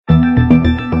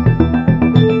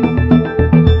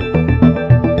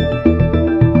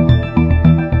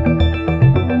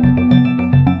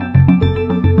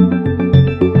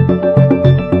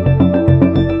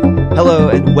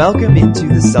and welcome into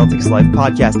the Celtics Life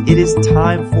podcast. It is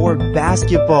time for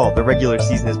basketball. The regular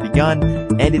season has begun,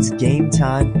 and it's game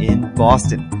time in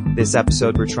Boston. This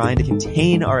episode, we're trying to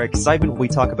contain our excitement when we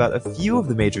talk about a few of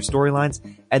the major storylines,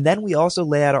 and then we also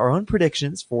lay out our own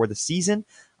predictions for the season.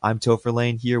 I'm Topher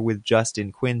Lane here with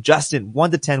Justin Quinn. Justin,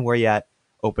 1 to 10, where you at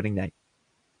opening night?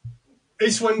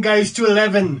 This one goes to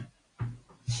 11.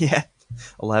 Yeah,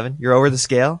 11. You're over the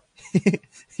scale?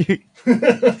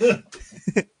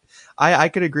 I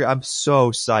could agree. I'm so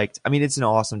psyched. I mean, it's an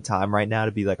awesome time right now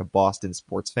to be like a Boston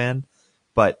sports fan,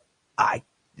 but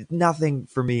nothing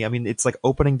for me. I mean, it's like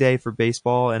opening day for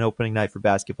baseball and opening night for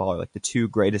basketball are like the two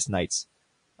greatest nights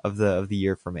of the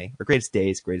year for me, or greatest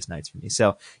days, greatest nights for me.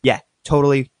 So yeah,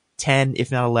 totally 10,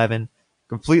 if not 11.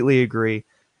 Completely agree.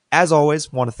 As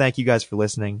always, want to thank you guys for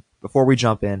listening. Before we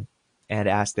jump in, and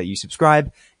ask that you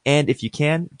subscribe, and if you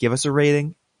can, give us a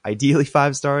rating. Ideally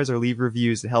 5 stars, or leave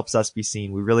reviews. It helps us be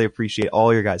seen. We really appreciate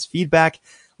all your guys' feedback.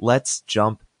 Let's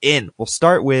jump in. We'll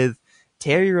start with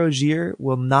Terry Rozier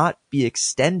will not be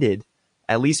extended,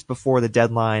 at least before the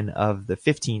deadline of the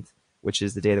 15th, which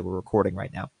is the day that we're recording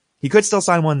right now. He could still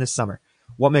sign one this summer.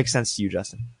 What makes sense to you,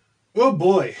 Justin? Oh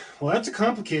boy. Well, that's a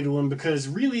complicated one because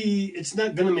really it's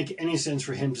not going to make any sense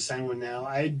for him to sign one now.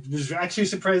 I was actually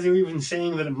surprised they were even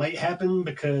saying that it might happen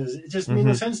because it just made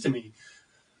no sense to me.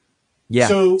 Yeah.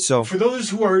 So for those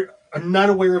who are not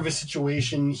aware of his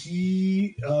situation,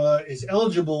 he is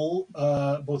eligible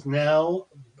both now,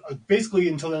 basically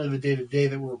until the end of the day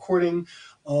that we're recording.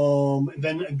 And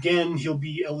then again, he'll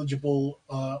be eligible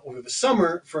over the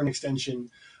summer for an extension,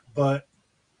 but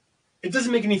it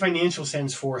doesn't make any financial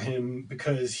sense for him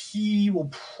because he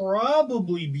will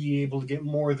probably be able to get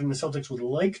more than the Celtics would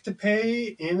like to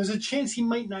pay, and there's a chance he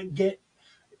might not get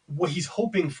what he's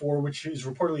hoping for, which is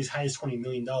reportedly as high as $20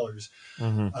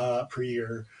 million per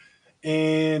year.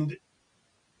 And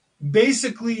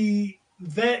basically,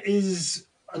 that is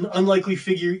an unlikely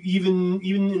figure even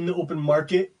in the open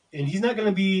market. And he's not going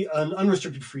to be an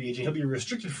unrestricted free agent. He'll be a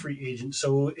restricted free agent.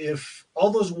 So if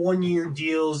all those one-year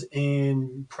deals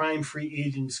and prime free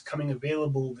agents coming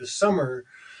available this summer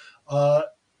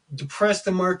depress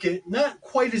the market, not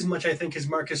quite as much, I think, as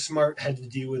Marcus Smart had to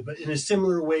deal with, but in a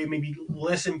similar way, maybe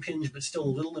less impinged, but still a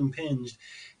little impinged,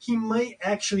 he might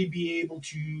actually be able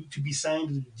to be signed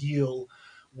to the deal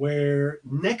where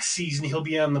next season he'll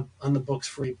be on the books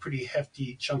for a pretty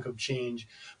hefty chunk of change.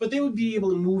 But they would be able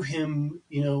to move him,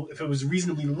 if it was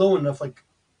reasonably low enough, like,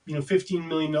 $15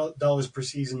 million per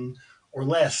season or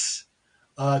less,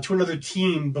 to another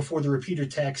team before the repeater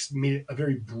tax made it a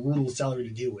very brutal salary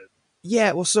to deal with.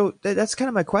 Yeah, well, so that's kind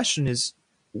of my question is,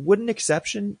 would an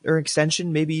exception or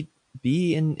extension maybe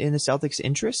be in the Celtics'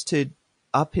 interest to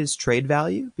up his trade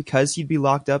value because he'd be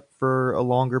locked up for a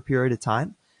longer period of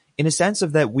time? In a sense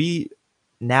of that we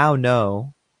now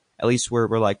know, at least we're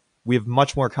like, we have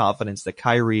much more confidence that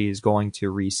Kyrie is going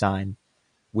to re-sign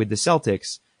with the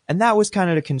Celtics. And that was kind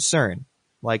of a concern,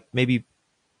 like maybe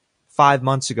 5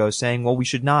 months ago saying, well, we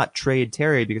should not trade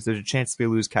Terry because there's a chance we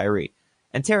lose Kyrie.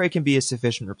 And Terry can be a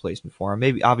sufficient replacement for him.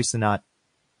 Maybe obviously not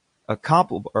a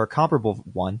comparable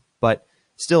one, but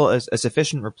still a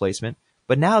sufficient replacement.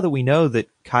 But now that we know that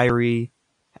Kyrie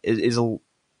is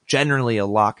generally a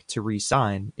lock to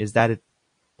re-sign, is that a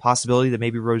possibility that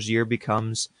maybe Rozier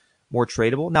becomes more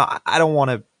tradable? Now, I don't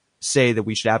want to say that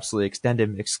we should absolutely extend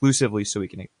him exclusively so we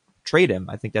can trade him.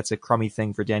 I think that's a crummy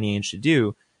thing for Danny Ainge to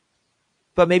do.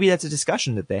 But maybe that's a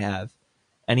discussion that they have.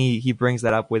 And he brings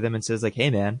that up with him and says like, hey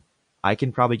man, I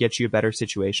can probably get you a better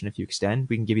situation if you extend.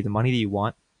 We can give you the money that you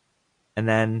want. And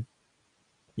then,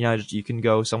 you can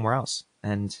go somewhere else.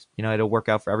 And, it'll work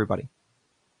out for everybody.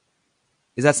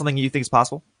 Is that something you think is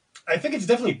possible? I think it's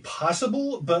definitely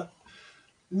possible, but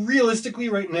realistically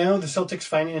right now, the Celtics'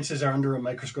 finances are under a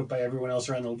microscope by everyone else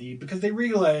around the league because they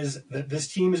realize that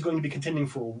this team is going to be contending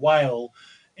for a while.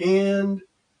 And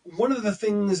one of the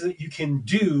things that you can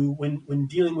do when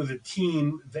dealing with a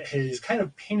team that has kind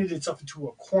of painted itself into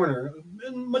a corner,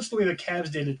 much the way the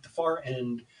Cavs did at the far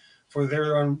end for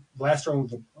their last run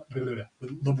with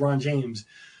LeBron James,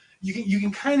 you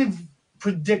can kind of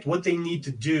predict what they need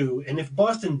to do. And if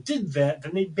Boston did that,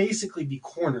 then they'd basically be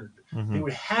cornered. Mm-hmm. They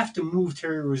would have to move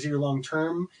Terry Rozier long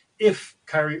term if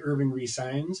Kyrie Irving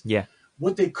re-signs. Yeah.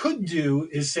 What they could do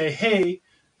is say, hey,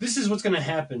 this is what's going to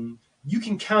happen. You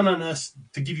can count on us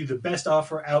to give you the best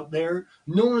offer out there.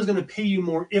 No one is going to pay you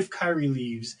more if Kyrie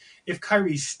leaves. If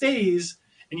Kyrie stays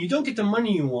and you don't get the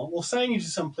money you want, we'll sign you to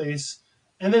someplace,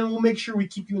 and then we'll make sure we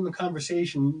keep you in the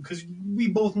conversation because we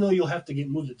both know you'll have to get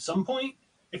moved at some point.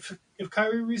 If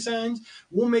Kyrie resigns,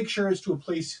 we'll make sure it's to a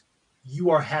place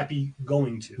you are happy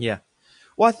going to. Yeah.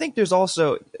 Well, I think there's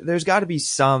got to be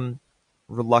some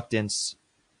reluctance,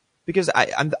 because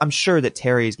I'm sure that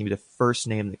Terry is going to be the first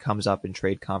name that comes up in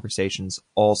trade conversations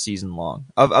all season long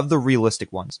of the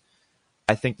realistic ones.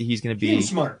 I think that he's going to be He's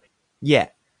smart. Yeah,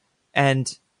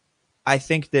 and I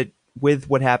think that with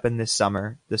what happened this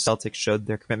summer, the Celtics showed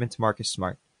their commitment to Marcus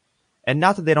Smart, and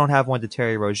not that they don't have one to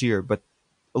Terry Rozier, but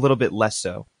a little bit less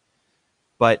so.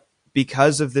 But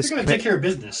because of this, they're going to take care of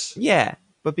business. Yeah,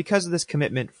 but because of this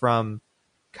commitment from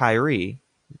Kyrie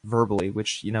verbally,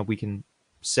 which we can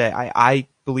say I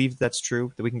believe that's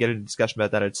true, that we can get into a discussion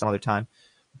about that at some other time.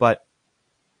 But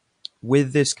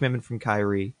with this commitment from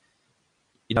Kyrie,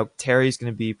 Terry's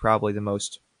going to be probably the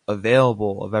most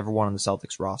available of everyone on the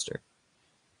Celtics roster.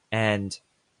 And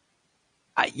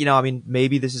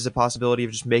maybe this is a possibility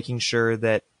of just making sure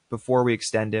that before we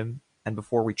extend him and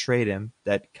before we trade him,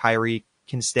 that Kyrie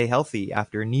can stay healthy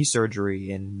after knee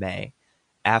surgery in May,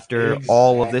 after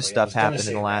all of this stuff happened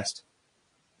in the last,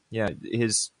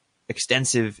 his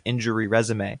extensive injury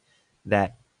resume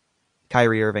that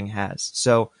Kyrie Irving has.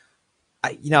 So,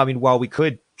 while we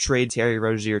could trade Terry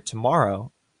Rozier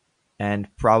tomorrow and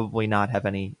probably not have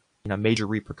any, major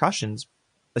repercussions,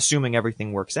 assuming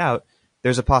everything works out,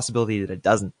 there's a possibility that it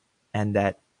doesn't, and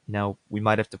that, we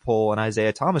might have to pull an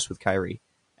Isaiah Thomas with Kyrie,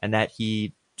 and that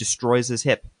he destroys his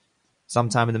hip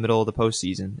sometime in the middle of the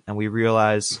postseason, and we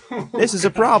realize this is a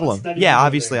problem. Yeah,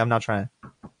 obviously, I'm not trying to.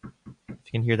 If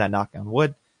you can hear that knock on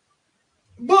wood.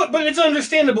 But it's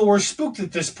understandable we're spooked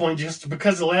at this point just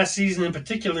because of the last season in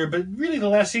particular, but really the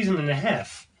last season and a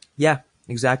half. Yeah,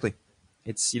 exactly.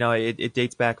 It's, it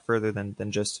dates back further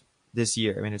than just this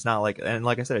year. I mean, it's not like, and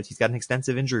like I said, he's got an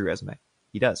extensive injury resume.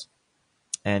 He does.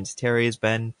 And Terry has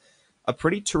been a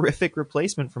pretty terrific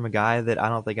replacement from a guy that I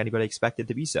don't think anybody expected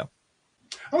to be so.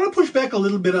 I want to push back a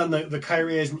little bit on the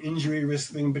Kyrie as an injury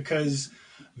risk thing, because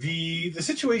the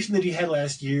situation that he had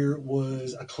last year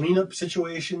was a cleanup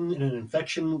situation and an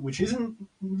infection, which isn't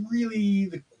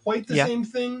really quite the same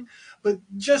thing. But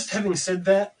just having said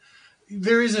that,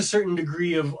 there is a certain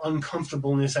degree of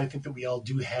uncomfortableness I think that we all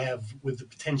do have with the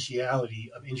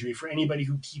potentiality of injury for anybody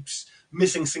who keeps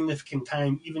missing significant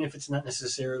time, even if it's not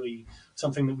necessarily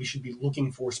something that we should be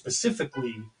looking for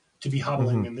specifically to be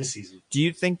hobbling in this season. Do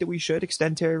you think that we should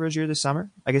extend Terry Rozier this summer?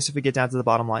 I guess if we get down to the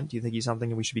bottom line, do you think he's something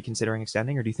that we should be considering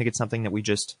extending, or do you think it's something that we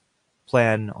just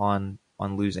plan on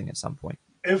losing at some point?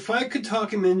 If I could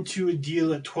talk him into a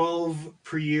deal at 12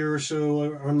 per year or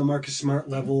so on the Marcus Smart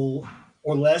level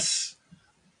or less,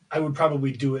 I would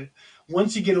probably do it.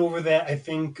 Once you get over that, I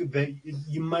think that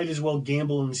you might as well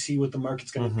gamble and see what the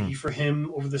market's going to be for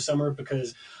him over the summer,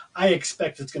 because I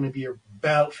expect it's going to be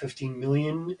about $15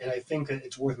 million, and I think that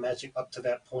it's worth matching up to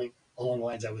that point along the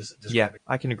lines I was describing. Yeah,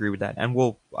 I can agree with that. And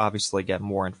we'll obviously get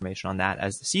more information on that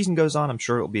as the season goes on. I'm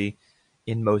sure it'll be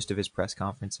in most of his press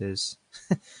conferences,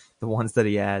 the ones that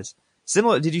he has.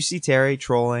 Similar, did you see Terry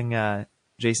trolling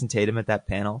Jason Tatum at that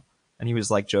panel? And he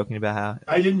was like joking about how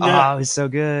I didn't know. Oh, he's so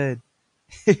good.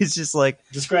 It's just like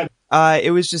describe.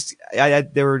 It was just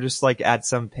they were just like at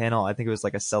some panel. I think it was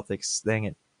like a Celtics thing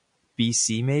at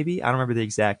BC, maybe. I don't remember the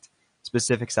exact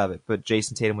specifics of it, but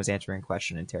Jason Tatum was answering a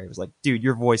question, and Terry was like, "Dude,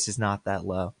 your voice is not that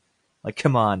low. Like,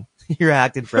 come on, you're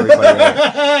acting for everybody."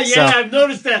 Right? Yeah, I've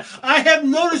noticed that. I have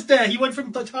noticed that he went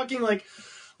from talking like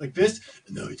this,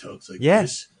 and now he talks like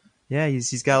this. Yeah,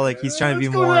 he's got like he's trying to be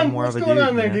more and more of a dude. What's going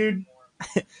on there, dude?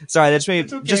 Sorry, that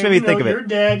just made me think of it. You're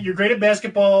dad. You're great at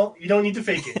basketball. You don't need to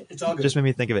fake it. It's all good. Just made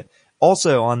me think of it.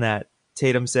 Also, on that,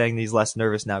 Tatum saying that he's less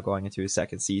nervous now going into his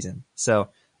second season. So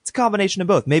it's a combination of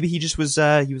both. Maybe he just was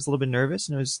he was a little bit nervous,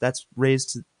 and that's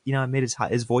raised, it made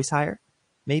his voice higher.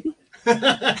 Maybe.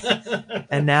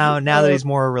 And now that he's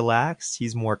more relaxed,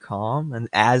 he's more calm, and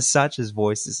as such, his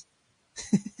voice is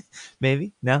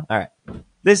maybe no. All right,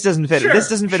 this doesn't fit. This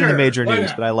doesn't fit in the major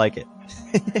news, but I like it.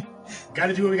 Got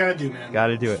to do what we got to do, man. Got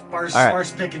to do it.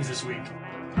 Sparse pickings this week.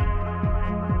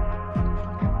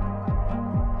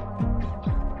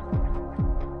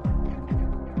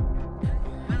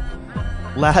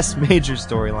 Last major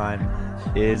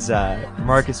storyline is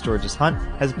Marcus Georges-Hunt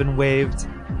has been waived.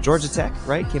 Georgia Tech,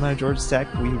 right? Came out of Georgia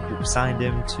Tech. We signed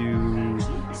him to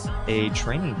a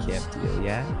training camp deal,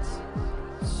 yeah?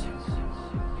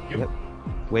 Yep.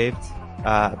 Waived.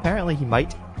 Apparently he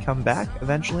might come back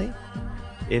eventually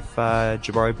if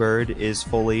Jabari Bird is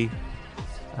fully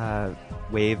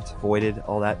waived, voided,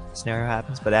 all that scenario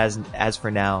happens. But as for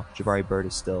now, Jabari Bird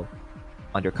is still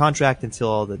under contract until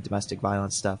all the domestic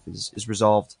violence stuff is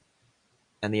resolved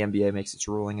and the NBA makes its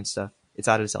ruling and stuff. It's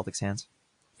out of the Celtics' hands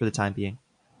for the time being.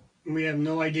 We have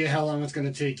no idea how long it's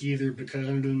going to take either, because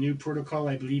under the new protocol,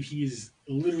 I believe he is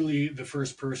literally the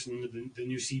first person, the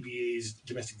new CBA's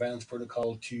domestic violence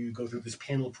protocol, to go through this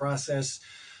panel process.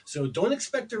 So don't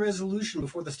expect a resolution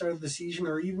before the start of the season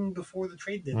or even before the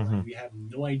trade deadline. We have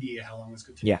no idea how long it's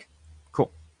going to take. Yeah.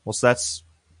 Cool. Well, so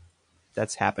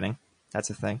that's happening. That's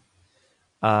a thing.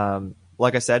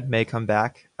 Like I said, may come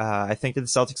back. I think that the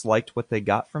Celtics liked what they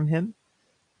got from him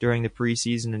during the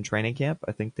preseason and training camp.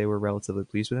 I think they were relatively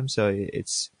pleased with him. So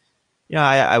it's,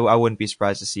 I wouldn't be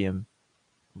surprised to see him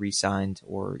re-signed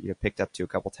or picked up to a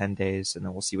couple 10 days, and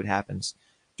then we'll see what happens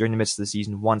during the midst of the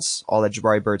season once all that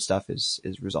Jabari Bird stuff is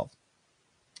resolved.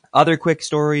 Other quick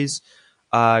stories.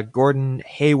 Gordon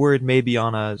Hayward may be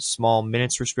on a small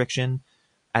minutes restriction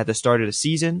at the start of the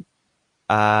season.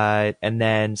 And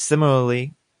then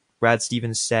similarly, Brad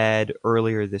Stevens said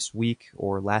earlier this week,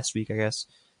 or last week, I guess,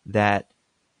 that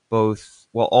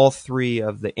all three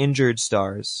of the injured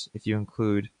stars, if you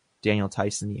include Daniel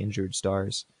Theis in the injured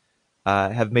stars,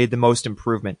 have made the most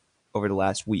improvement over the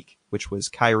last week, which was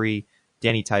Kyrie,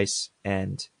 Danny Theis,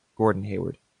 and Gordon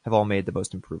Hayward have all made the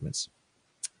most improvements.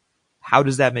 How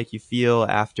does that make you feel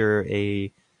after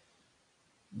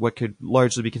what could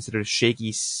largely be considered a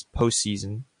shaky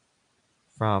postseason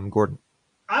from Gordon?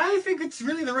 I think it's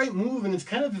really the right move, and it's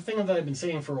kind of the thing that I've been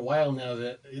saying for a while now,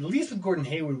 that at least with Gordon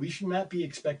Hayward, we should not be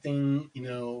expecting, let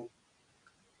me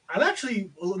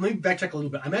backtrack a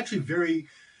little bit. I'm actually very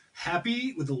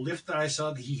happy with the lift that I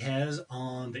saw that he has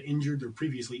on the injured or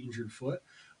previously injured foot.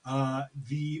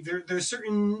 There's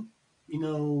certain,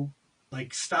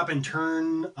 like stop and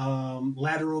turn,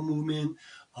 lateral movement,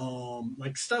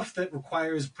 like stuff that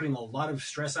requires putting a lot of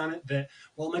stress on it, that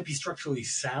while it might be structurally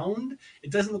sound,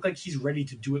 it doesn't look like he's ready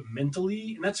to do it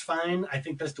mentally, and that's fine. I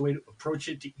think that's the way to approach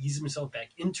it, to ease himself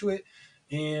back into it.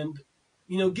 And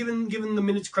given the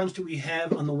minutes crunch that we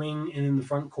have on the wing and in the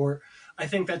front court, I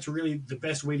think that's really the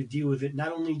best way to deal with it.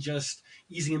 Not only just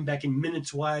easing him back in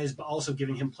minutes wise, but also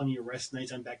giving him plenty of rest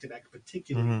nights on back-to-back,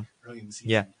 particularly early in the season.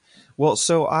 Yeah. Well,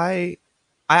 so I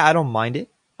don't mind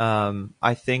it.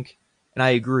 I think, and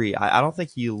I agree, I don't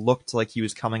think he looked like he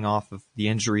was coming off of the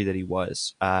injury that he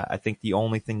was. I think the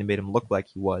only thing that made him look like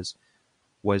he was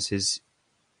his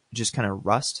just kind of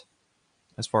rust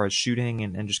as far as shooting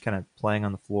and just kind of playing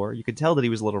on the floor. You could tell that he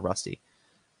was a little rusty.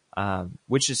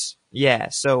 Which is,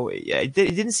 so it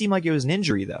didn't seem like it was an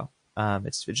injury though.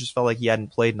 It just felt like he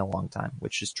hadn't played in a long time,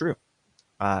 which is true.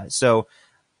 So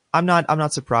I'm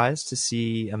not surprised to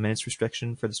see a minutes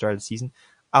restriction for the start of the season.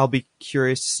 I'll be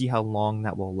curious to see how long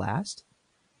that will last,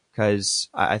 because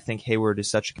I think Hayward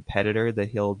is such a competitor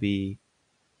that he'll be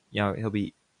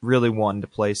really wanting to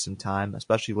play some time,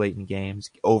 especially late in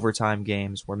games, overtime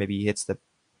games where maybe he hits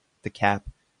the cap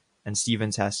and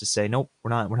Stevens has to say, nope, we're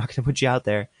not going to put you out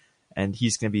there. And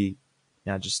he's going to be,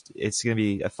 it's going to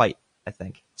be a fight, I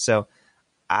think. So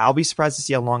I'll be surprised to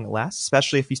see how long it lasts,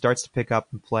 especially if he starts to pick up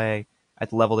and play at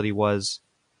the level that he was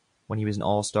when he was an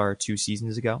all-star 2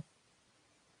 seasons ago.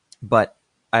 But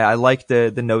I like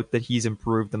the note that he's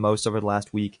improved the most over the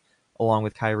last week, along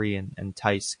with Kyrie and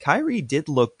Theis. Kyrie did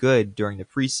look good during the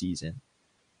preseason,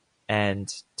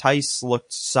 and Theis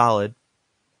looked solid.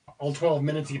 All 12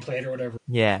 minutes he played or whatever.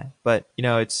 Yeah, but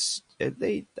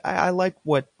I like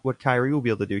what Kyrie will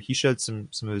be able to do. He showed some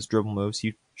of his dribble moves.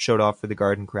 He showed off for the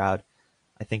Garden crowd,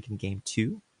 I think in game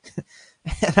 2.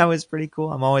 And that was pretty cool.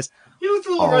 He looked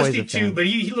a little rusty too, but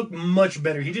he looked much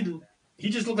better. He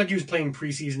just looked like he was playing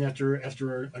preseason after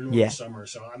a normal summer.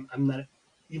 So I'm not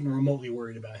even remotely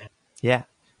worried about him. Yeah,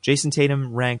 Jason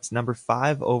Tatum ranked number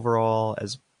 5 overall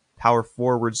as power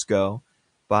forwards go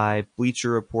by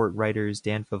Bleacher Report writers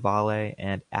Dan Favale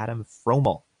and Adam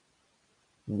Fromel.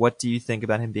 What do you think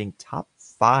about him being top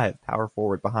 5 power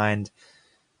forward? Behind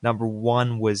number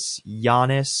 1 was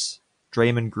Giannis,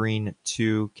 Draymond Green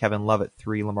 2, Kevin Love at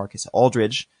 3, LaMarcus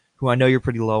Aldridge, who I know you're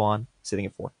pretty low on, sitting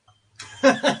at 4.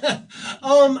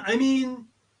 I mean,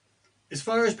 as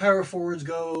far as power forwards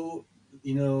go,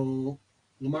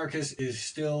 LaMarcus is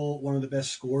still one of the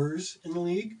best scorers in the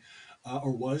league.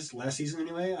 Or was last season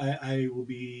anyway. I will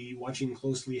be watching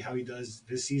closely how he does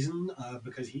this season,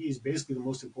 because he is basically the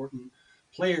most important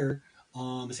player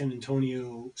on the San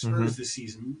Antonio Spurs this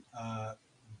season,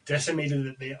 decimated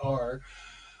that they are.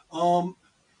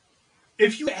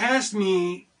 If you asked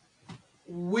me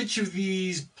which of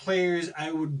these players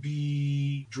I would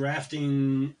be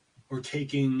drafting or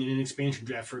taking in an expansion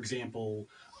draft, for example,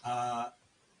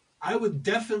 I would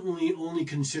definitely only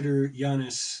consider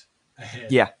Giannis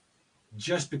ahead. Yeah.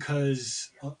 Just because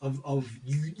of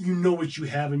you know what you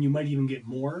have, and you might even get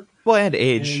more. Well, and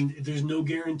age. And there's no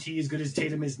guarantee, as good as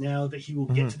Tatum is now, that he will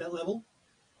get to that level.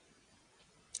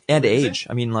 And age.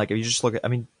 I mean, like, if you just look at,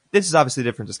 this is obviously a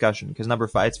different discussion because number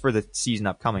 5, it's for the season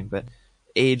upcoming, but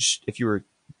age, if you were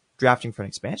drafting for an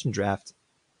expansion draft,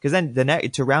 because then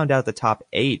to round out the top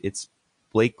 8, it's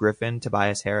Blake Griffin,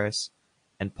 Tobias Harris,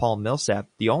 and Paul Millsap,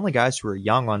 the only guys who are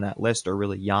young on that list are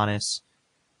really Giannis,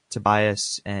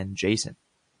 Tobias, and Jason.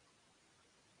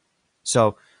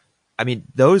 So, I mean,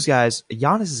 those guys,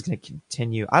 Giannis is going to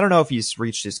continue. I don't know if he's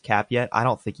reached his cap yet. I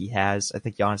don't think he has. I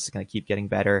think Giannis is going to keep getting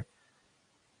better.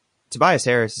 Tobias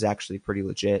Harris is actually pretty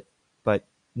legit, but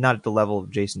not at the level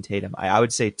of Jason Tatum. I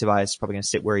would say Tobias is probably going to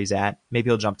sit where he's at. Maybe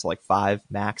he'll jump to like 5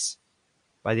 max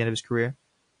by the end of his career.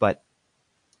 But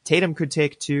Tatum could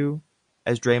take 2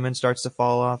 as Draymond starts to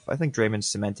fall off. I think Draymond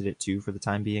cemented it 2 for the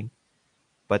time being.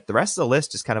 But the rest of the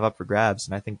list is kind of up for grabs,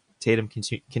 and I think Tatum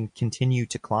can continue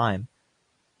to climb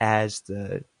as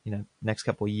the next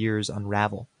couple of years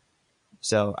unravel.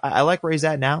 So I like where he's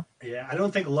at now. Yeah, I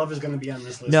don't think Love is going to be on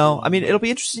this list. No, I mean, it'll be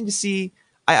interesting to see.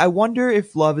 I wonder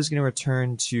if Love is going to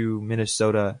return to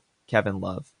Minnesota, Kevin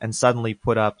Love, and suddenly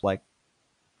put up like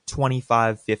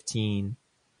 25-15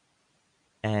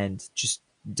 and just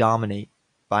dominate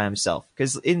by himself.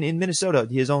 Because in Minnesota,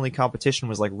 his only competition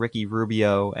was like Ricky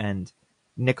Rubio and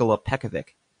Nikola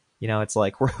Pekovic. It's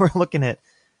like we're looking at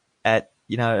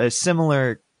a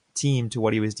similar team to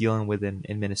what he was dealing with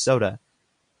in Minnesota.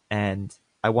 And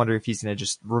I wonder if he's going to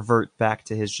just revert back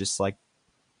to his just like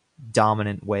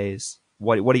dominant ways.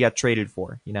 What he got traded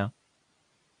for,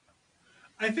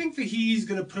 I think that he's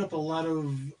going to put up a lot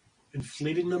of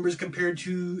inflated numbers compared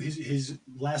to his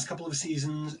last couple of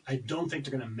seasons. I don't think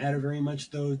they're going to matter very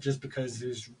much, though, just because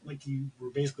there's, like you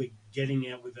were basically getting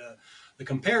at with the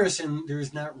comparison,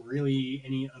 there's not really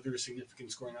any other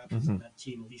significant scoring options on that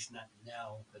team, at least not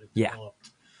now that have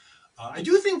developed. I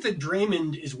do think that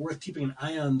Draymond is worth keeping an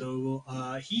eye on, though.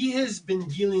 He has been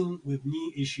dealing with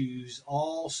knee issues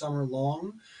all summer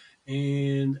long,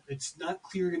 and it's not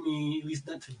clear to me, at least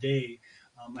not today.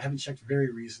 I haven't checked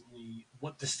very recently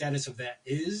what the status of that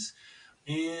is,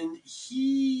 and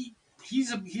he's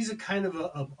a kind of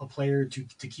a player to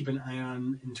keep an eye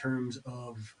on in terms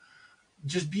of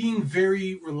just being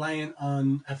very reliant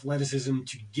on athleticism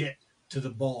to get to the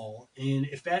ball. And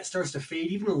if that starts to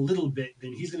fade even a little bit,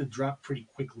 then he's going to drop pretty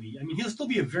quickly. I mean, he'll still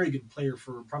be a very good player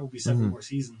for probably 7 more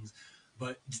seasons,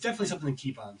 but it's definitely something to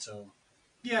keep on. So,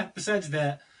 yeah, besides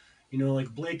that, like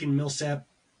Blake and Millsap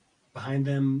behind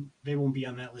them, they won't be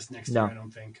on that list next year, I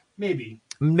don't think. Maybe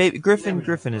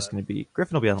Griffin is going to be.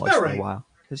 Griffin will be on the list for a while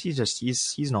because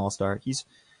he's an all-star.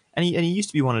 And he used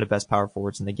to be one of the best power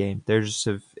forwards in the game.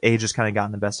 Age has kind of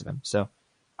gotten the best of him. So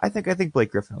I think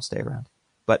Blake Griffin will stay around.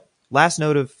 But last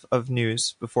note of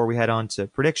news before we head on to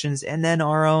predictions and then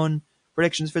our own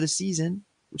predictions for the season,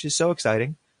 which is so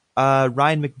exciting.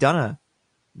 Ryan McDonough,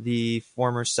 the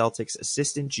former Celtics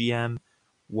assistant GM,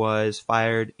 was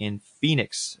fired in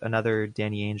Phoenix, another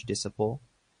Danny Ainge disciple.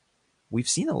 We've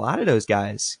seen a lot of those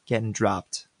guys getting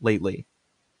dropped lately.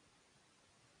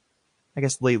 I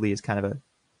guess lately is kind of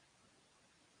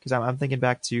because I'm thinking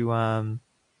back to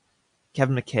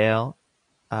Kevin McHale,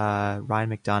 Ryan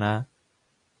McDonough,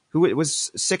 who it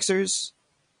was Sixers.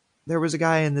 There was a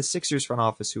guy in the Sixers front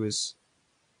office who was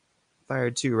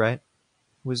fired too, right?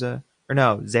 Zarin?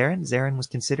 Zarin was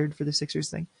considered for the Sixers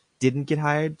thing. Didn't get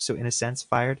hired, so in a sense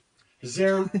fired.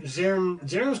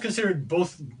 Zarin was considered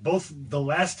both the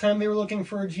last time they were looking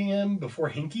for a GM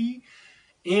before Hinkie,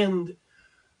 and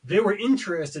they were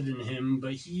interested in him,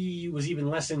 but he was even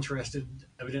less interested,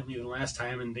 evidently, than last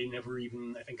time, and they never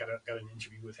even, I think, got an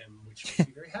interview with him, which makes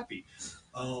me very happy.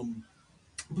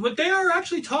 But they are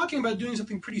actually talking about doing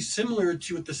something pretty similar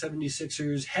to what the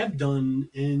 76ers have done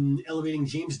in elevating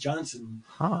James Johnson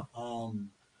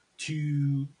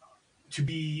to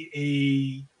be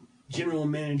a general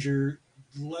manager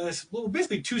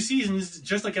basically 2 seasons,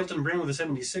 just like Elton Brand with the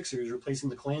 76ers, replacing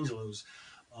the Colangelos.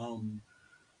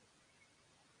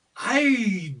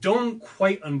 I don't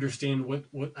quite understand what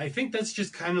I think that's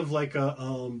just kind of like a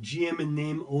GM in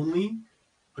name only.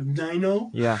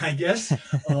 Gimino, I guess. I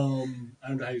don't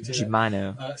know how you say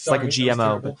Gimino. That. It's like a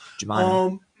GMO, but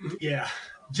Gimino.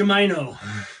 Gimino.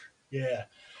 Yeah.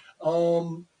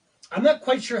 I'm not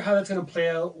quite sure how that's going to play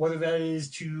out, whether that is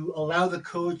to allow the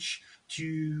coach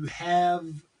to have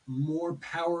more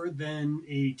power than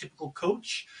a typical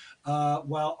coach,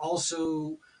 while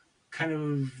also kind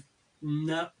of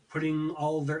not putting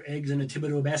all of their eggs in a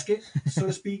Thibodeau basket, so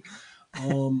to speak.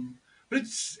 But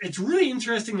it's really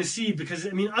interesting to see because,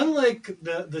 I mean, unlike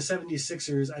the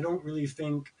 76ers, I don't really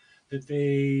think that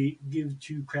they give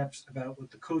 2 craps about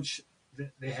what the coach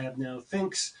that they have now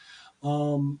thinks.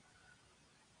 I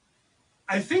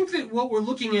think that what we're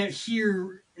looking at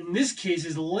here in this case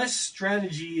is less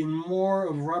strategy and more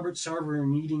of Robert Sarver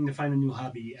needing to find a new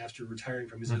hobby after retiring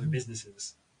from his other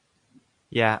businesses.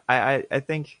 Yeah, I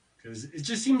think... Because it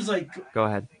just seems like... Go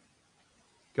ahead.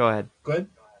 Go ahead.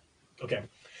 Okay.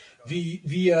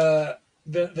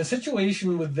 The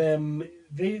situation with them,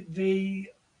 they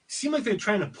seem like they're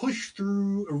trying to push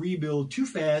through a rebuild too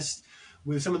fast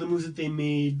with some of the moves that they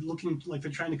made, looking like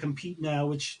they're trying to compete now.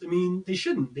 Which, I mean, they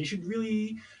shouldn't. They should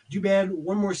really do bad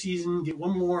one more season, get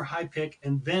one more high pick,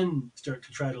 and then start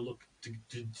to try to look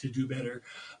to do better.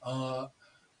 Uh,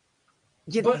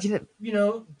 but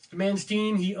the man's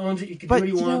team, he owns it. He can do what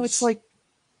he wants. It's like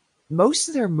most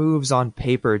of their moves on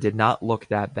paper did not look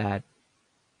that bad.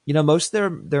 Most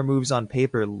of their moves on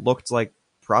paper looked like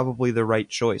probably the right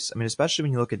choice. I mean, especially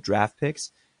when you look at draft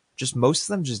picks, just most of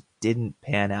them just didn't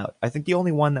pan out. I think the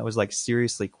only one that was like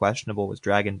seriously questionable was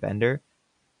Dragon Bender,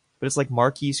 but it's like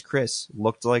Marquise Chris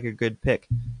looked like a good pick.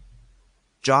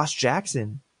 Josh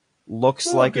Jackson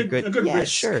looks like a good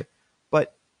risk. Sure,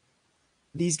 but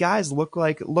these guys look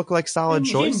like solid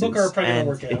choices.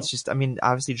 And it's just, I mean,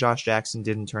 obviously Josh Jackson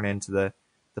didn't turn into the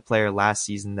player last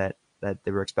season that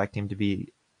they were expecting him to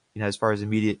be. As far as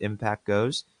immediate impact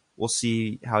goes, we'll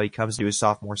see how he comes to his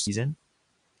sophomore season.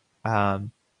 I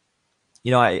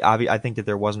think that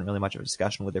there wasn't really much of a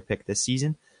discussion with their pick this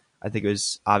season. I think it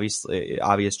was obviously an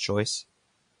obvious choice,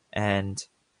 and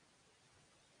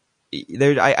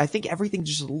I think everything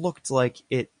just looked like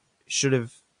it should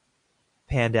have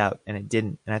panned out, and it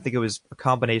didn't. And I think it was a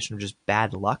combination of just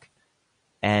bad luck,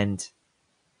 and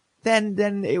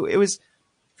then it was.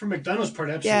 For McDonough's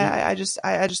part, absolutely. Yeah, I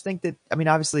just think that, I mean,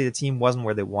 obviously the team wasn't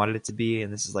where they wanted it to be,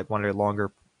 and this is like one of their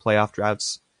longer playoff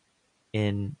droughts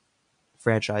in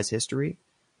franchise history.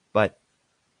 But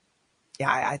yeah,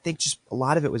 I think just a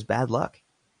lot of it was bad luck.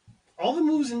 All the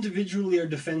moves individually are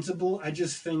defensible. I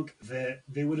just think that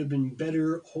they would have been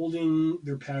better holding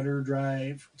their powder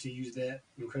dry, to use that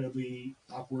incredibly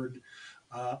awkward,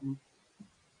 I don't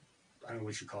know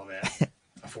what you call that,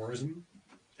 aphorism?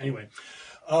 Anyway.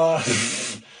 I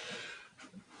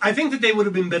think that they would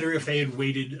have been better if they had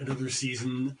waited another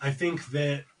season. I think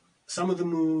that some of the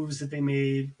moves that they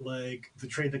made, like the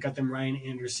trade that got them Ryan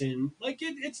Anderson,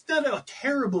 it's not a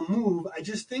terrible move. I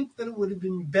just think that it would have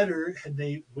been better had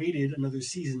they waited another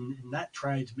season and not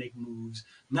tried to make moves,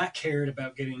 not cared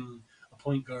about getting a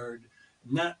point guard,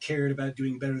 not cared about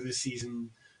doing better this season,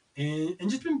 and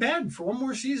just been bad for one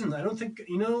more season. I don't think,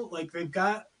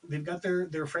 they've got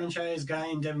their franchise guy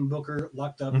in Devin Booker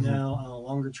locked up now on a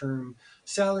longer term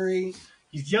salary.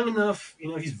 He's young enough,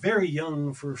 he's very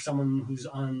young for someone who's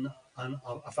on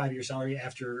a 5-year salary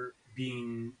after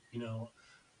being, a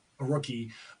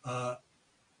rookie. That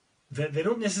they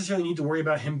don't necessarily need to worry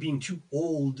about him being too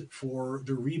old for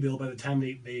the rebuild by the time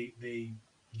they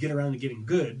get around to getting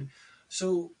good.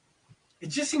 So it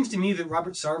just seems to me that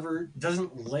Robert Sarver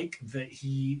doesn't like that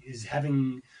he is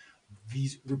having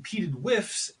these repeated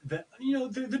whiffs that,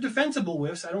 they're defensible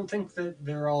whiffs. I don't think that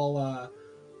they're all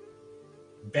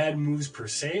bad moves per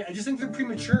se. I just think they're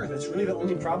premature. That's really the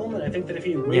only problem. And I think that if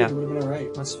he had waited, it would have been all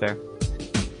right. That's fair.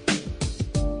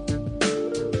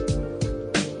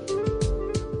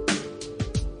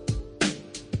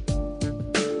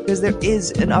 Because there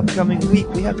is an upcoming week.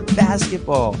 We have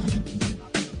basketball.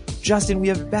 Justin, we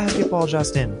have basketball,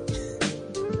 Justin.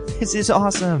 This is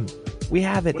awesome. We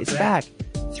have it. It's back.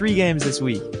 3 games this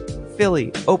week.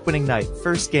 Philly, opening night,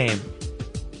 first game.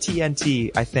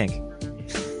 TNT, I think.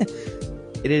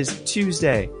 It is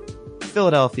Tuesday.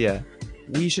 Philadelphia.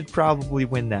 We should probably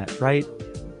win that, right?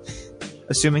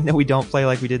 Assuming that we don't play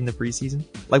like we did in the preseason,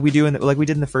 like we did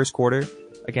in the first quarter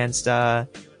against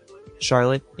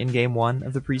Charlotte in game 1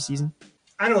 of the preseason.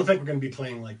 I don't think we're going to be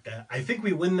playing like that. I think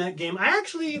we win that game. I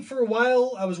actually, for a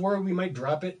while, I was worried we might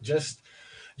drop it just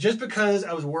because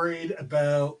I was worried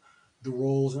about the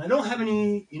roles, and I don't have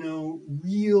any,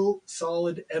 real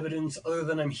solid evidence other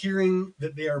than I'm hearing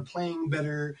that they are playing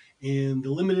better, and the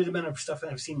limited amount of stuff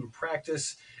that I've seen in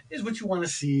practice is what you want to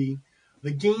see.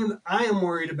 The game I am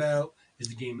worried about is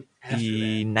the game after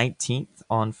the 19th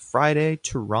on Friday,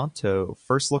 Toronto.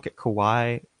 First look at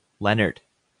Kawhi Leonard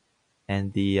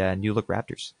and the New Look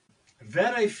Raptors.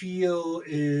 That, I feel,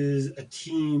 is a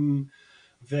team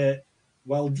that,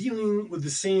 while dealing with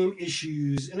the same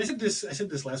issues, and I said this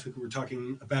last week, we were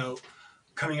talking about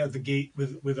coming out the gate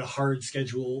with a hard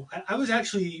schedule. I was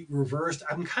actually reversed.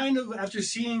 I'm kind of, after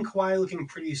seeing Kawhi looking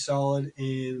pretty solid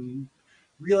and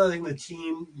realizing the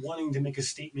team wanting to make a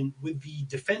statement with the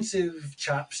defensive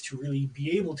chops to really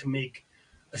be able to make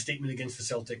a statement against the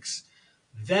Celtics,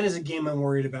 that is a game I'm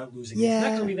worried about losing. Yeah. It's not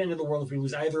going to be the end of the world if we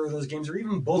lose either of those games, or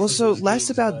even both. Well, so less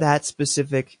about that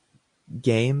specific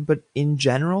game, but in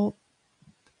general,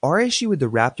 our issue with the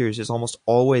Raptors has almost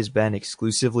always been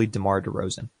exclusively DeMar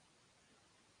DeRozan.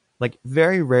 Like,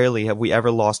 very rarely have we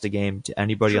ever lost a game to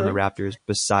anybody on the Raptors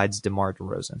besides DeMar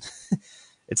DeRozan.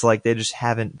 It's like they just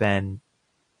haven't been.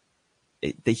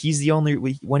 He's the only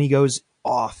when he goes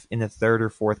off in the third or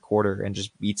fourth quarter and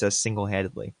just beats us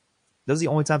single-handedly. Those are the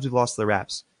only times we've lost to the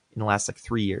Raps in the last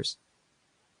 3 years.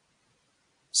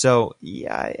 So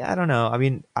yeah, I don't know. I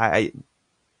mean, I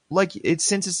like it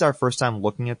since it's our first time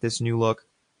looking at this new look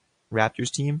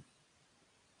Raptors team.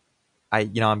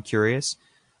 I'm curious.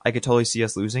 I could totally see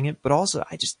us losing it, but also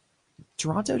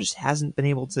Toronto just hasn't been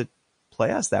able to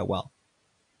play us that well.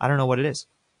 I don't know what it is.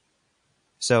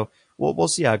 So we'll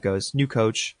see how it goes. New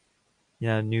coach,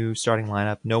 new starting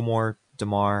lineup. No more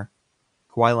DeMar.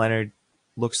 Kawhi Leonard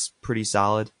looks pretty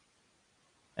solid.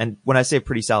 And when I say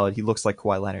pretty solid, he looks like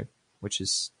Kawhi Leonard, which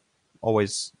is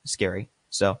always scary.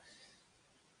 So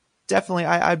definitely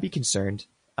I'd be concerned.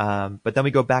 But then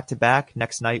we go back to back.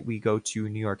 Next night we go to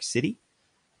New York City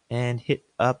and hit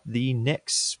up the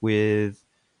Knicks with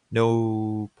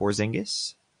no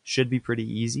Porzingis. Should be pretty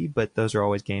easy, but those are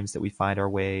always games that we find our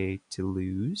way to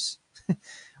lose. What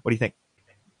do you think?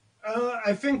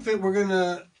 I think that we're going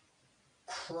to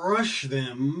crush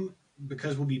them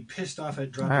because we'll be pissed off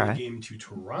at dropping the game to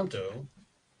Toronto.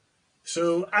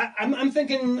 So I'm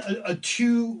thinking a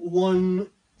 2-1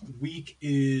 week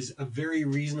is a very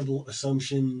reasonable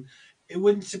assumption. It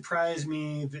wouldn't surprise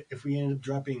me if we ended up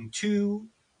dropping 2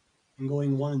 and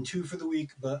going 1-2 for the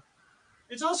week, but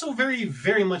it's also very,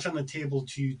 very much on the table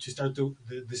to start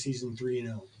the season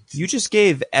 3-0. You just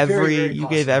gave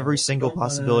every single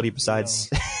possibility besides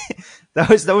that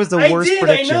was the worst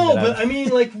prediction. I know, but I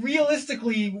mean, like,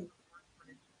 realistically,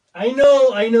 I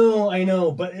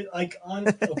know, but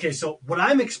okay. So what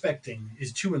I'm expecting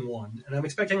is 2-1, and I'm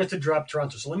expecting us to drop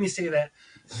Toronto. So let me say that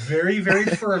very, very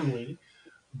firmly.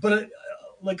 But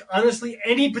honestly,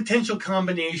 any potential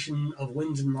combination of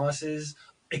wins and losses,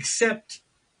 except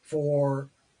for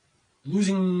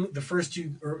losing the first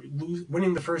two or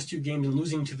winning the first 2 games and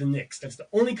losing to the Knicks. That's the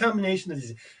only combination that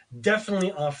is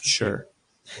definitely off the table.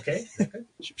 Okay?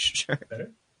 Sure.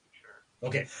 Better?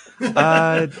 Okay.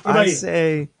 I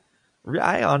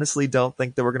honestly don't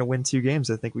think that we're going to win 2 games.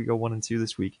 I think we go 1-2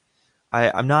 this week.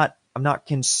 I'm not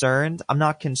concerned. I'm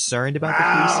not concerned about the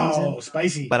preseason.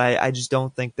 Spicy. But I just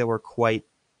don't think that we're quite.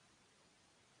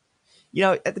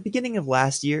 At the beginning of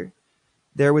last year,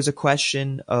 there was a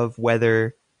question of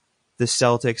whether the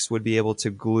Celtics would be able to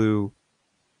glue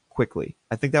quickly.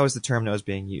 I think that was the term that was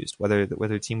being used. Whether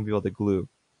the team would be able to glue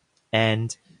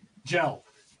and gel.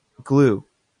 Glue.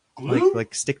 Glue?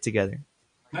 Like stick together.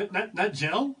 Not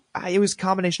gel? It was a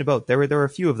combination of both. There were a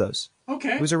few of those.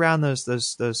 Okay. It was around those.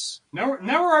 Now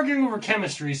we're arguing over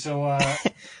chemistry. So.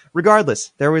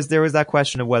 Regardless, there was that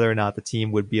question of whether or not the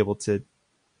team would be able to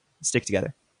stick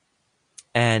together.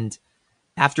 And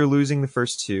after losing the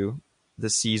first 2, the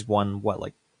C's won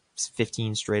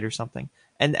 15 straight or something,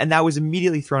 and that was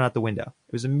immediately thrown out the window.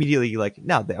 It was immediately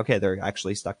they're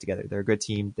actually stuck together. They're a good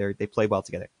team. They play well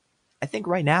together. I think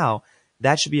right now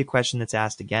that should be a question that's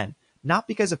asked again. Not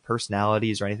because of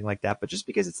personalities or anything like that, but just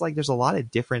because it's like there's a lot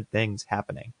of different things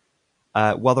happening.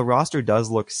 While the roster does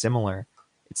look similar,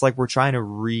 it's like we're trying to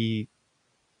re-establish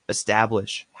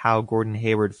how Gordon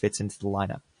Hayward fits into the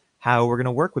lineup, how we're going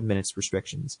to work with minutes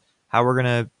restrictions, how we're going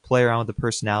to play around with the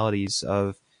personalities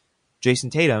of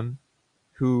Jason Tatum,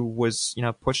 who was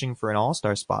pushing for an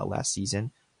all-star spot last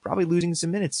season, probably losing some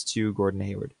minutes to Gordon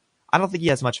Hayward. I don't think he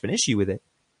has much of an issue with it,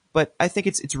 but I think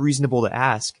it's reasonable to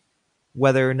ask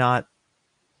whether or not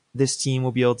this team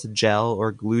will be able to gel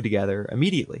or glue together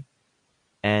immediately.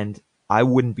 And I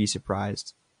wouldn't be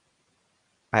surprised.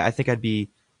 I think I'd be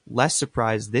less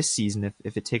surprised this season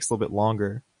if it takes a little bit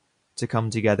longer to come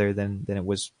together than it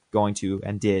was going to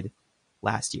and did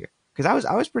last year. Because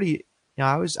I was pretty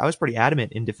I was pretty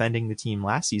adamant in defending the team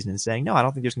last season and saying, no, I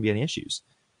don't think there's going to be any issues.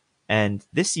 And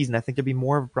this season, I think there'd be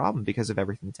more of a problem because of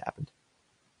everything that's happened.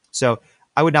 So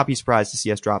I would not be surprised to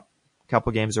see us drop a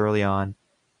couple games early on,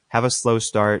 have a slow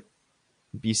start,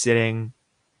 be sitting,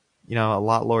 a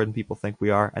lot lower than people think we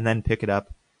are, and then pick it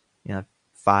up,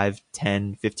 5,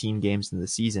 10, 15 games into the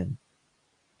season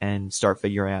and start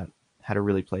figuring out how to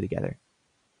really play together.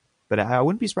 But I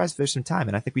wouldn't be surprised if there's some time,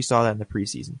 and I think we saw that in the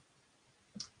preseason.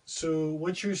 So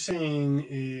what you're saying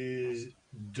is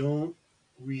don't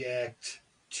react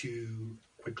too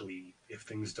quickly if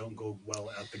things don't go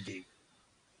well out the gate.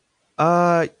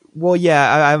 Well,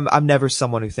 yeah, I'm never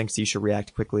someone who thinks you should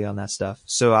react quickly on that stuff.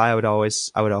 So I would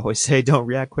always say don't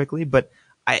react quickly. But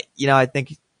I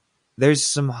think there's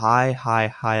some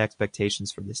high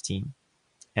expectations for this team,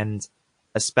 and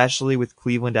especially with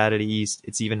Cleveland out of the East,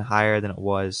 it's even higher than it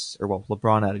was, or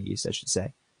LeBron out of the East, I should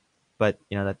say. But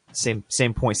that same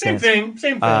point stands. Same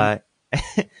thing.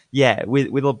 Yeah, with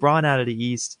LeBron out of the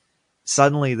East,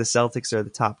 suddenly the Celtics are the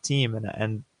top team,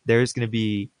 and there's going to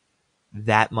be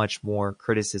that much more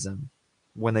criticism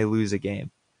when they lose a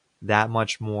game, that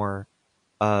much more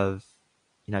of,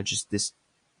 just this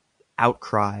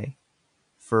outcry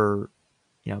for,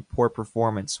 poor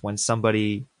performance when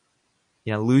somebody,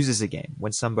 loses a game,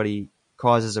 when somebody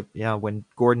causes when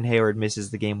Gordon Hayward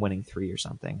misses the game winning three or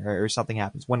something, or something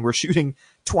happens when we're shooting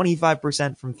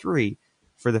 25% from three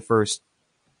for the first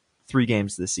 3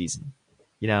 games of the season.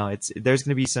 There's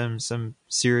going to be some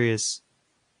serious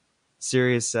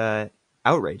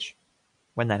outrage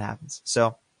when that happens.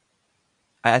 So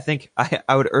I think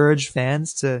I would urge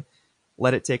fans to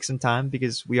let it take some time,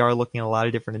 because we are looking at a lot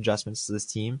of different adjustments to this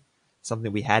team,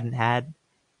 something we hadn't had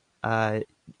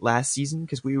last season,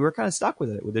 because we were kind of stuck with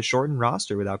it, with a shortened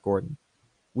roster without Gordon.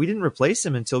 We didn't replace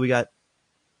him until we got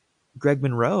Greg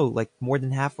Monroe, like more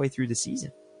than halfway through the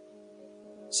season.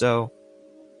 So,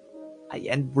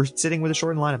 and we're sitting with a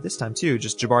shortened lineup this time too.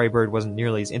 Just Jabari Bird wasn't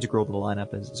nearly as integral to the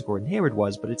lineup as Gordon Hayward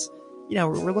was, but it's,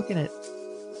 we're looking at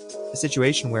a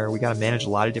situation where we got to manage a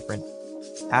lot of different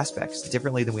aspects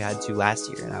differently than we had to last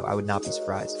year, and I would not be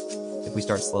surprised if we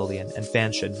start slowly, and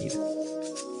fans shouldn't either.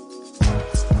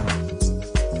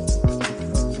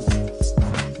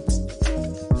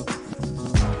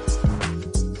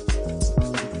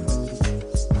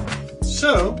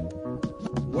 So,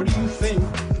 what do you think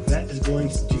that is going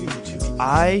to do to the...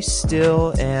 I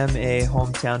still am a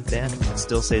hometown fan. I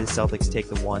still say the Celtics take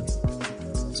the 1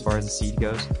 as far as the seed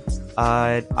goes.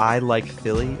 I like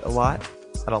Philly a lot.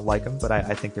 I don't like them, but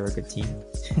I think they're a good team.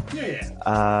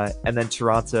 Yeah. And then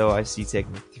Toronto, I see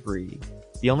taking 3.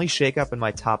 The only shakeup in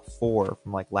my top 4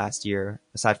 from like last year,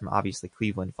 aside from obviously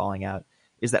Cleveland falling out,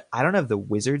 is that I don't have the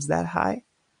Wizards that high,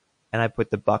 and I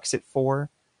put the Bucks at 4,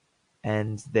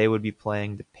 and they would be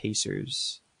playing the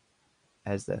Pacers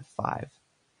as the 5.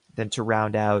 Then to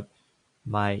round out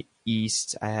my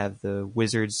East, I have the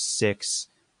Wizards 6,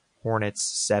 Hornets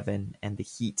 7, and the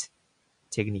Heat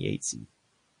taking the 8 seed.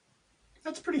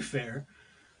 That's pretty fair.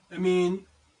 I mean,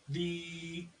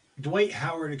 the Dwight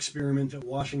Howard experiment that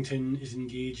Washington is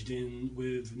engaged in,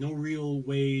 with no real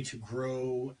way to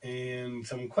grow and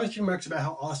some question marks about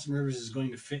how Austin Rivers is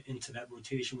going to fit into that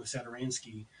rotation with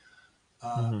Satoransky.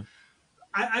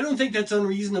 I don't think that's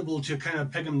unreasonable to kind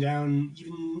of peg him down.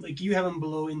 Even like you have him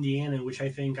below Indiana, which I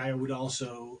think I would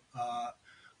also.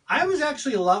 I was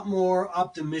actually a lot more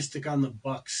optimistic on the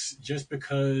Bucks, just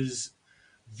because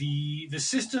the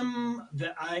system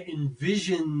that I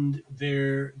envisioned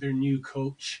their new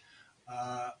coach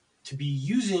to be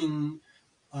using,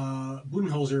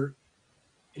 Budenholzer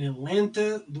in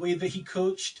Atlanta, the way that he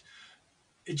coached,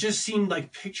 it just seemed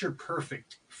like picture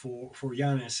perfect for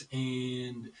Giannis.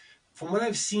 And from what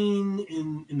I've seen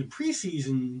in the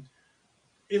preseason,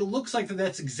 it looks like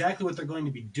that's exactly what they're going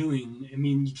to be doing. I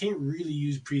mean, you can't really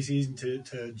use preseason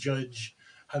to judge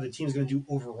how the team's going to do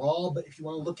overall, but if you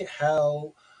want to look at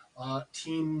how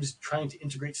teams trying to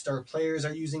integrate star players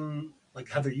are using, like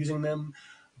how they're using them,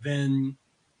 then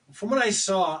from what I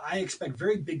saw, I expect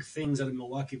very big things out of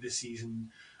Milwaukee this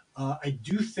season. I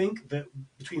do think that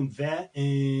between that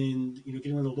and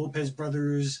getting one of the Lopez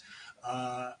brothers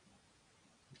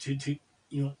to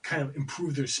kind of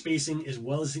improve their spacing, as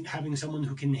well as having someone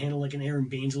who can handle like an Aaron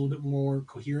Baines a little bit more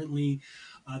coherently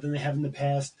than they have in the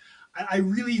past. I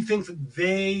really think that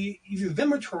they, either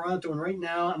them or Toronto, and right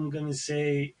now I'm going to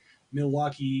say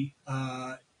Milwaukee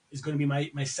is going to be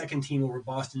my second team over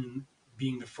Boston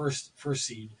being the first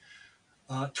seed.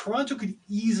 Toronto could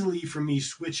easily, for me,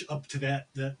 switch up to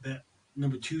that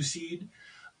number 2 seed.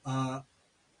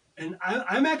 And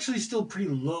I'm actually still pretty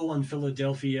low on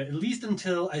Philadelphia, at least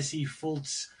until I see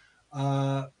Fultz.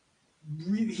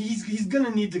 He's going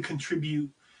to need to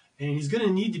contribute, and he's going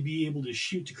to need to be able to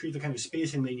shoot to create the kind of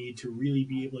spacing they need to really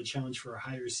be able to challenge for a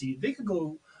higher seed. They could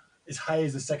go as high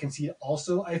as the 2nd seed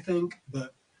also, I think.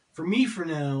 But for me, for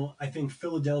now, I think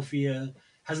Philadelphia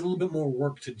has a little bit more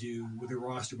work to do with their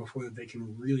roster before they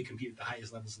can really compete at the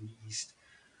highest levels in the East.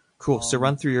 Cool. So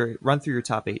run through your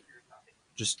top 8.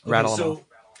 Just rattle them off.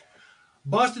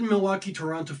 Boston, Milwaukee,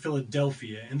 Toronto,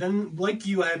 Philadelphia. And then, like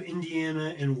you, I have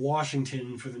Indiana and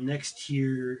Washington for the next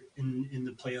tier in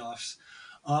the playoffs.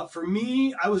 For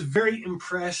me, I was very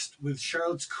impressed with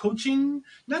Charlotte's coaching.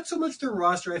 Not so much their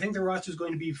roster. I think their roster is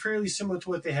going to be fairly similar to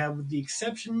what they have, with the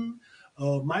exception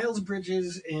of Miles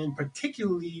Bridges and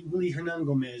particularly Willie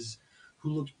Hernangomez,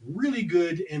 who looked really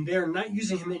good, and they're not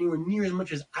using him anywhere near as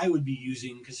much as I would be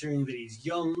using, considering that he's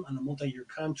young on a multi-year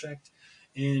contract.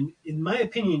 And in my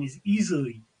opinion, is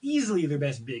easily their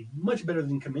best big, much better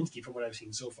than Kaminsky from what I've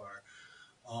seen so far.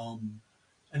 And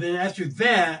then after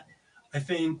that, I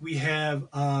think we have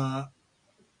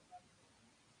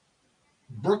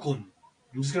Brooklyn.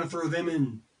 I'm just going to throw them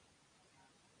in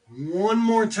one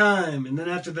more time, and then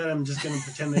after that, I'm just going to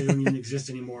pretend they don't even exist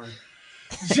anymore.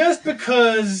 Just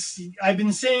because I've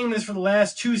been saying this for the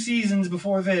last 2 seasons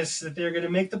before this, that they're going to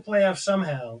make the playoffs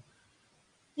somehow.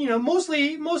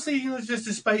 Mostly, just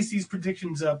to spice these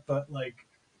predictions up. But I was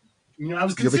You're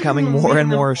considering becoming more and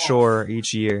more off. sure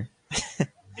each year.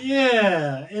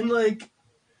 Yeah, and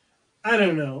I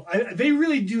don't know. They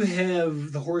really do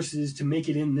have the horses to make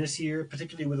it in this year,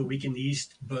 particularly with a weakened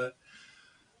East. But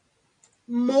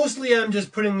mostly, I'm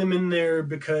just putting them in there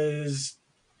because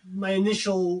my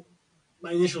initial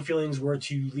feelings were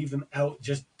to leave them out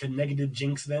just to negative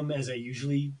jinx them, as I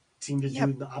usually seem to do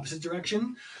in the opposite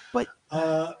direction. But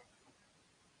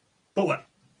what?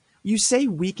 You say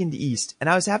weakened East, and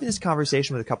I was having this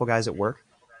conversation with a couple guys at work.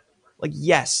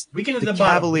 Yes, weakened at the the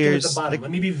Cavaliers. bottom.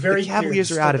 Let me be very clear. The Cavaliers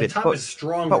clear. are out of it, top is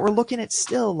stronger. But we're looking at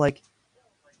still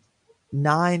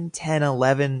 9, 10,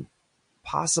 11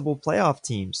 possible playoff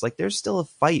teams. There's still a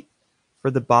fight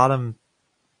for the bottom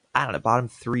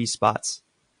 3 spots.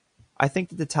 I think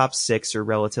that the top 6 are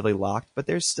relatively locked, but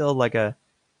there's still a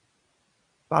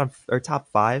bottom or top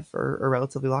 5 are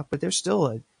relatively locked, but there's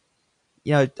still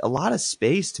a lot of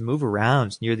space to move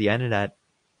around near the end of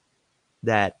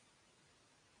that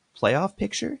playoff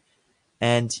picture.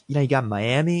 And you got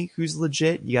Miami, who's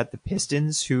legit. You got the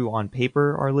Pistons, who on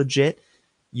paper are legit.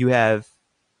 You have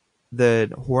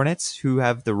the Hornets, who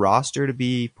have the roster to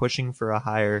be pushing for a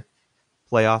higher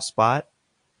playoff spot.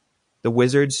 The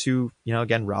Wizards, who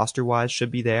again roster wise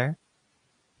should be there.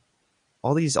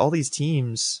 All these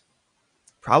teams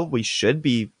probably should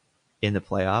be in the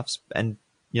playoffs. And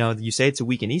you say it's a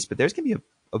week in East, but there's gonna be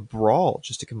a brawl,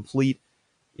 just a complete.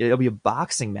 It'll be a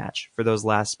boxing match for those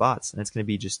last spots, and it's going to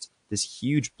be just this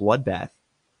huge bloodbath.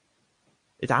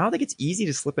 I don't think it's easy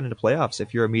to slip into the playoffs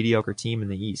if you're a mediocre team in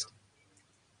the East.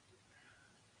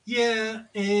 Yeah,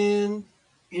 and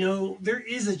there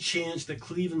is a chance that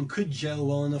Cleveland could gel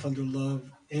well enough under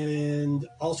Love, and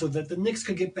also that the Knicks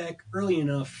could get back early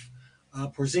enough,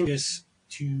 Porzingis,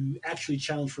 to actually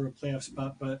challenge for a playoff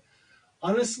spot. But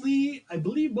honestly, I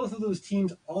believe both of those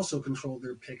teams also control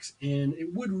their picks, and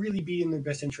it would really be in their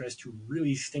best interest to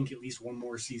really stink at least one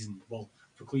more season. Well,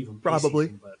 for Cleveland, probably.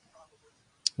 Season, but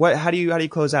How do you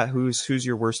close out? Who's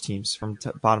your worst teams from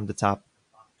bottom to top,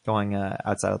 going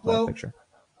outside of the playoff picture?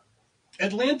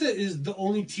 Atlanta is the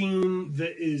only team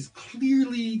that is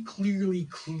clearly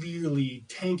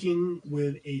tanking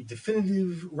with a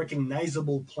definitive,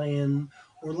 recognizable plan.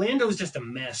 Orlando is just a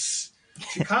mess.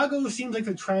 Chicago seems like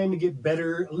they're trying to get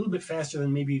better a little bit faster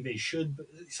than maybe they should, but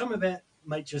some of that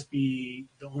might just be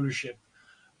the ownership.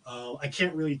 I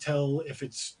can't really tell if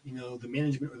it's the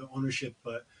management or the ownership,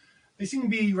 but they seem to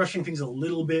be rushing things a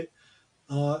little bit.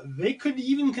 They could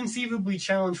even conceivably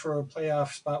challenge for a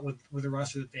playoff spot with the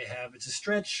roster that they have. It's a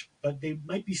stretch, but they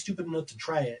might be stupid enough to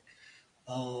try it.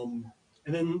 And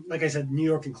then, like I said, New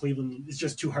York and Cleveland, it's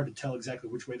just too hard to tell exactly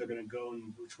which way they're going to go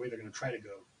and which way they're going to try to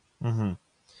go. Mm-hmm.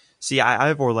 See, I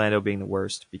have Orlando being the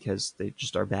worst because they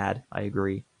just are bad. I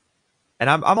agree, and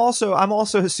I'm also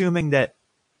assuming that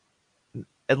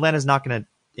Atlanta's not going to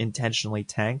intentionally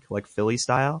tank like Philly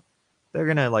style. They're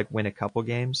going to win a couple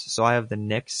games. So I have the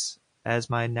Knicks as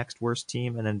my next worst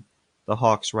team, and then the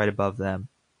Hawks right above them.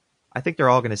 I think they're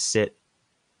all going to sit,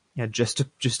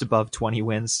 just above 20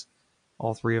 wins.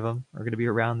 All 3 of them are going to be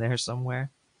around there somewhere.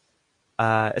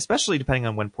 Especially depending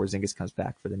on when Porzingis comes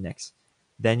back for the Knicks.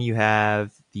 Then you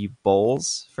have the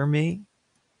Bulls for me,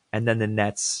 and then the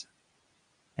Nets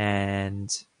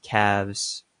and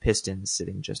Cavs, Pistons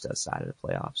sitting just outside of the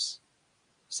playoffs,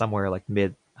 somewhere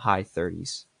mid-high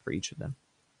 30s for each of them.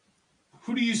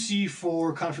 Who do you see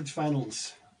for conference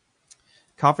finals?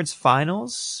 Conference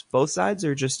finals, both sides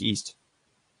or just East?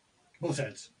 Both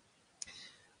sides.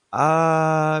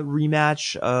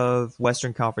 Rematch of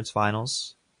Western Conference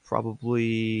Finals,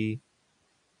 probably.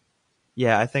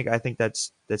 Yeah, I think that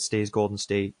stays Golden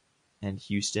State and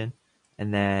Houston,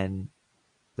 and then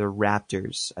the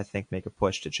Raptors, I think, make a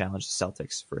push to challenge the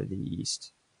Celtics for the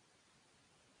East.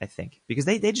 I think because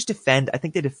they just defend. I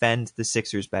think they defend the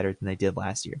Sixers better than they did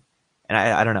last year, and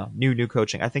I don't know, new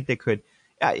coaching. I think they could.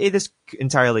 This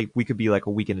entirely, we could be a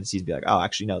week into the season, be like, oh,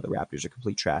 actually no, the Raptors are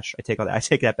complete trash. I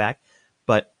take that back,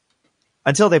 but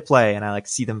until they play and I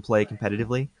see them play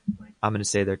competitively, I'm going to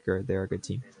say they're a good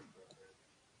team.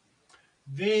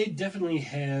 They definitely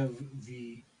have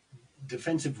the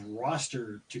defensive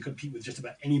roster to compete with just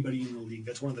about anybody in the league.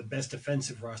 That's one of the best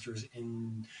defensive rosters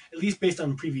in, at least based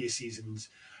on previous seasons.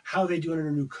 How they do under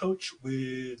a new coach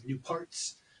with new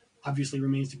parts obviously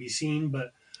remains to be seen,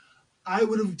 but I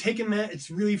would have taken that. It's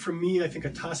really, for me, I think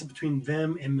a toss-up between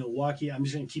them and Milwaukee. I'm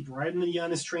just going to keep riding the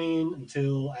Giannis train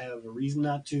until I have a reason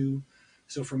not to.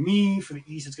 So for me, for the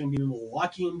East, it's going to be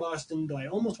Milwaukee and Boston, though I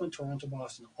almost went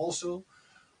Toronto-Boston also.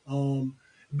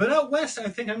 But out West, I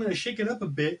think I'm going to shake it up a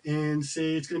bit and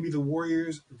say it's going to be the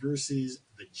Warriors versus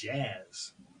the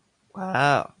Jazz.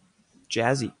 Wow.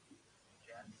 Jazzy.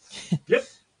 Yep.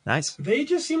 Nice. They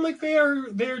just seem like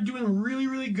they're doing really,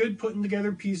 really good putting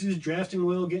together pieces, drafting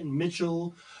well, getting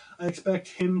Mitchell. I expect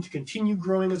him to continue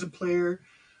growing as a player.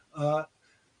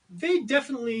 They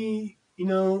definitely,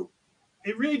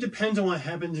 it really depends on what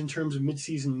happens in terms of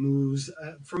midseason moves.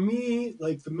 For me,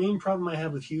 like the main problem I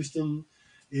have with Houston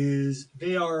is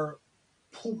they are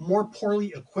more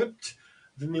poorly equipped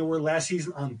than they were last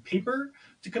season on paper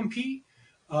to compete.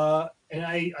 And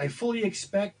I fully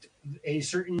expect a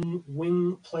certain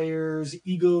wing player's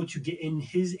ego to get in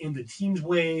his and the team's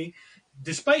way,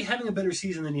 despite having a better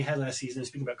season than he had last season.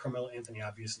 Speaking about Carmelo Anthony,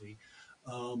 obviously.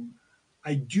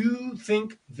 I do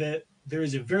think that there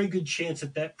is a very good chance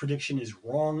that prediction is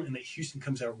wrong and that Houston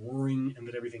comes out roaring and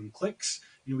that everything clicks.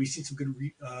 We've seen some good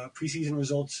preseason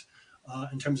results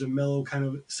in terms of Melo kind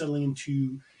of settling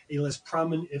into a less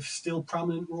prominent, if still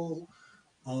prominent, role.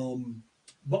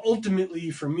 But ultimately,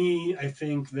 for me, I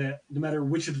think that no matter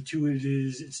which of the two it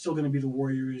is, it's still going to be the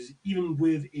Warriors, even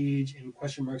with age and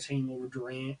question marks hanging over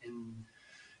Durant and,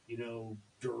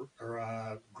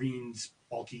 Green's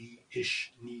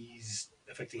bulky-ish knees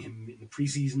affecting him in the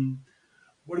preseason.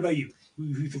 What about you?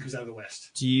 Who do you think comes out of the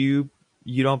West? Do you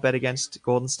don't bet against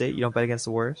Golden State? You don't bet against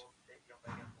the Warriors?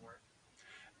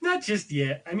 Not just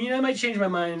yet. I mean, I might change my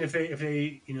mind if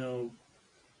they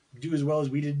do as well as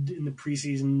we did in the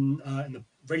preseason, in the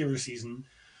regular season.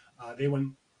 They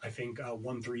went, I think,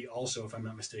 1-3 also, if I'm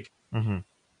not mistaken. Mm-hmm.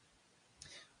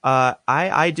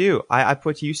 I do. I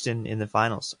put Houston in the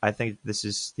finals. I think this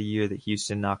is the year that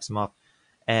Houston knocks them up.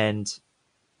 And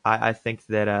I think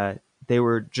that they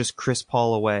were just Chris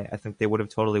Paul away. I think they would have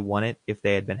totally won it if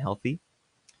they had been healthy.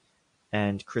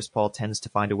 And Chris Paul tends to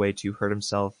find a way to hurt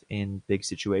himself in big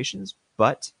situations.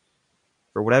 But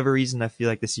for whatever reason, I feel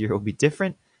like this year will be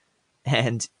different.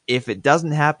 And if it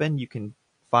doesn't happen, you can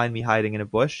find me hiding in a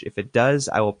bush. If it does,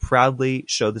 I will proudly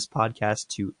show this podcast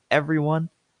to everyone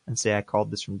and say I called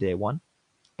this from day one.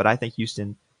 But I think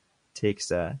Houston takes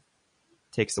the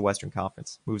Western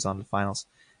Conference, moves on to the finals.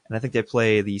 And I think they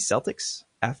play the Celtics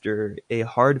after a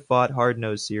hard-fought,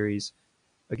 hard-nosed series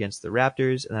against the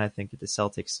Raptors. And I think that the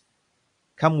Celtics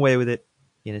come away with it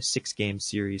in a 6-game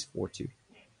series, 4-2.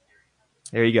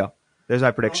 There you go. There's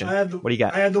my prediction. What do you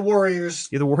got? I had the Warriors.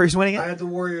 You have the Warriors winning it? I had the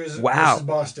Warriors wow. versus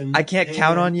Boston. I can't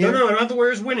count on you? No, I don't have the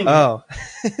Warriors winning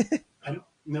it.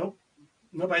 Nope.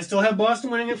 I still have Boston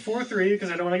winning it 4-3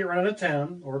 because I don't want to get run out of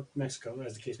town, or Mexico,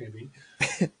 as the case may be.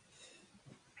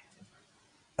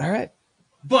 All right.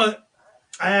 But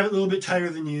I have it a little bit tighter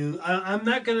than you. I'm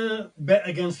not going to bet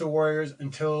against the Warriors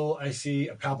until I see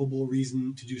a palpable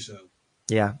reason to do so.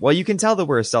 Yeah. Well, you can tell that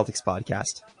we're a Celtics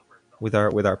podcast with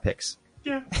our picks.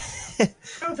 Yeah. I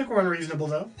don't think we're unreasonable,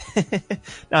 though.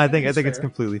 No, I think it's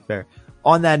completely fair.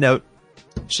 On that note,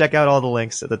 check out all the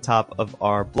links at the top of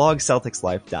our blog,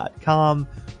 CelticsLife.com,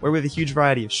 where we have a huge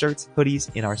variety of shirts,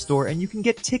 hoodies in our store, and you can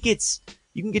get tickets.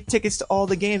 You can get tickets to all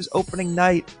the games opening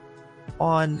night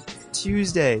on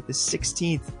Tuesday, the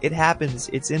 16th. It happens.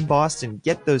 It's in Boston.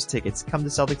 Get those tickets. Come to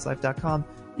CelticsLife.com.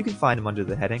 You can find them under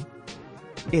the heading.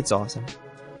 It's awesome.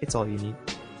 It's all you need.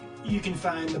 You can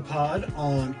find the pod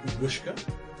on Wooshka,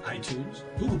 iTunes,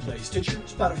 Google Play, Stitcher,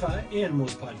 Spotify, and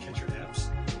most podcatcher apps.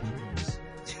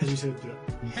 As we said at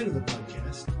the head of the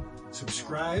podcast,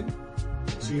 subscribe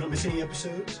so you don't miss any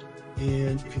episodes.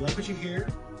 And if you like what you hear,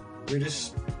 rate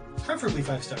us preferably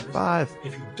 5 stars. 5.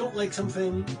 If you don't like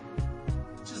something,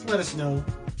 just let us know.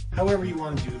 However you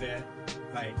want to do that,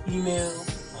 by email,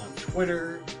 on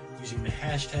Twitter, using the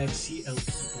hashtag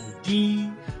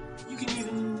CLPOD. You can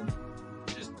even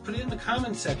just put it in the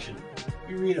comments section.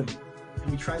 We read them,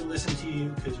 and we try to listen to you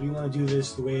because we want to do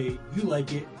this the way you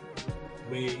like it,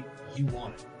 the way you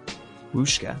want it.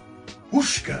 Wooshka.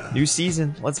 Wooshka. New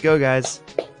season. Let's go, guys.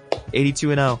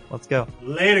 82-0. Let's go.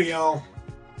 Later, y'all.